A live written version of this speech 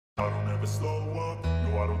I don't ever slow up,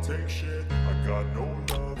 no I don't take shit. I got no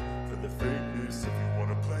love for the fakeness. If you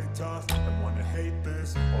wanna play tough and wanna hate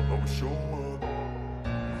this, I'll always show up.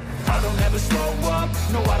 I don't ever slow up,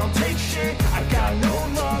 no I don't take shit. I got no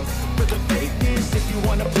love for the fakeness. If you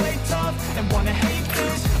wanna play tough and wanna hate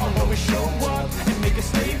this, I'll always show up and make a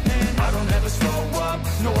statement. I don't ever slow up,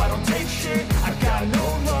 no I don't take shit. I got no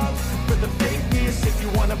love for the fakeness. If you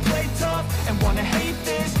wanna play tough and wanna hate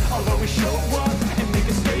this, I'll always show up and make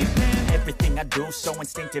a statement. Everything I do so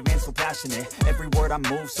instinctive and so passionate. Every word I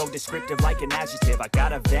move so descriptive like an adjective. I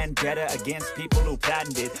got a vendetta against people who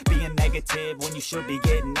patented being negative when you should be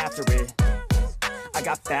getting after it. I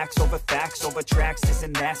got facts over tracks, this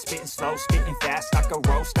and that. Spitting slow, spitting fast, I could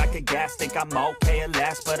roast, I could gas. Think I'm okay at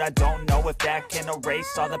last, but I don't know if that can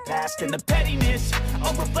erase all the past. And the pettiness, a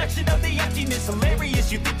reflection of the emptiness.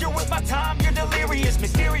 Hilarious, you think you're worth my time, you're delirious.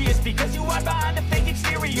 Mysterious, because you hide behind a fake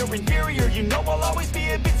exterior. Inferior, you know I'll always be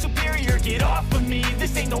a bit superior. Get off of me,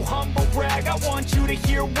 this ain't no humble brag. I want you to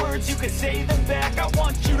hear words, you can say them back. I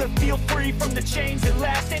want you to feel free from the chains that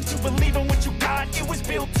last, and to believe in what you got, it was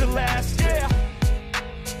built to last, yeah.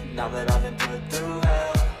 Now that I've been put through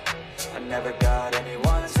hell, I never got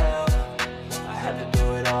anyone's help. I had to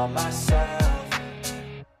do it all myself.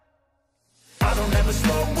 I don't ever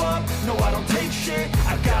slow up, no I don't take shit.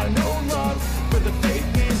 I got no love for the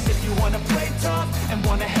fakeness. If you wanna play tough and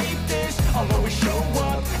wanna hate this, I'll always show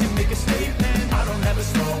up and make a statement. I don't ever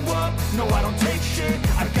slow up, no I don't take shit.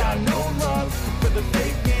 I got no love for the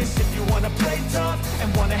fakeness. If you wanna play tough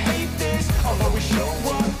and wanna hate this, I'll always show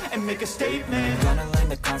up and make a statement. Gonna learn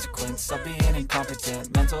the consequence of being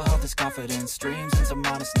incompetent. Mental health is confidence, dreams and some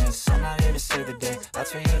honestness. I'm not here to save the day,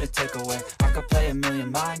 that's for you to take away. I could play a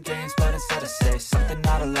million mind games, but instead I say something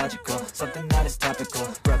not illogical, something that is topical.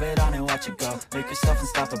 Rub it on and watch it go, make yourself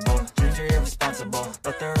unstoppable. Dreams are irresponsible,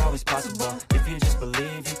 but they're always possible. If you just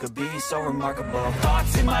believe, you could be so remarkable.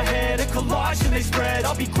 Thoughts in my head, a collage and they spread.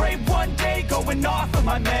 I'll be great one day, going off of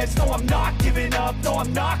my meds. No, I'm not giving up, no,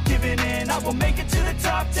 I'm not giving in. I will make it to the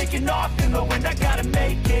top, taking off in the wind. I gotta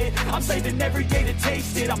make it, I'm saving every day to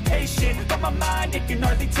taste it. I'm patient, but my mind, it can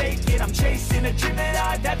hardly take it. I'm chasing a dream that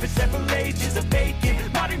I've had for several ages. A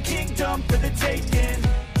vacant, modern kingdom for the taking.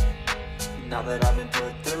 Now that I've been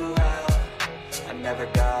put through hell, I never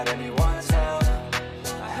got anyone's help.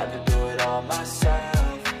 I had to do it all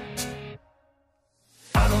myself.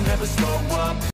 I don't ever slow up.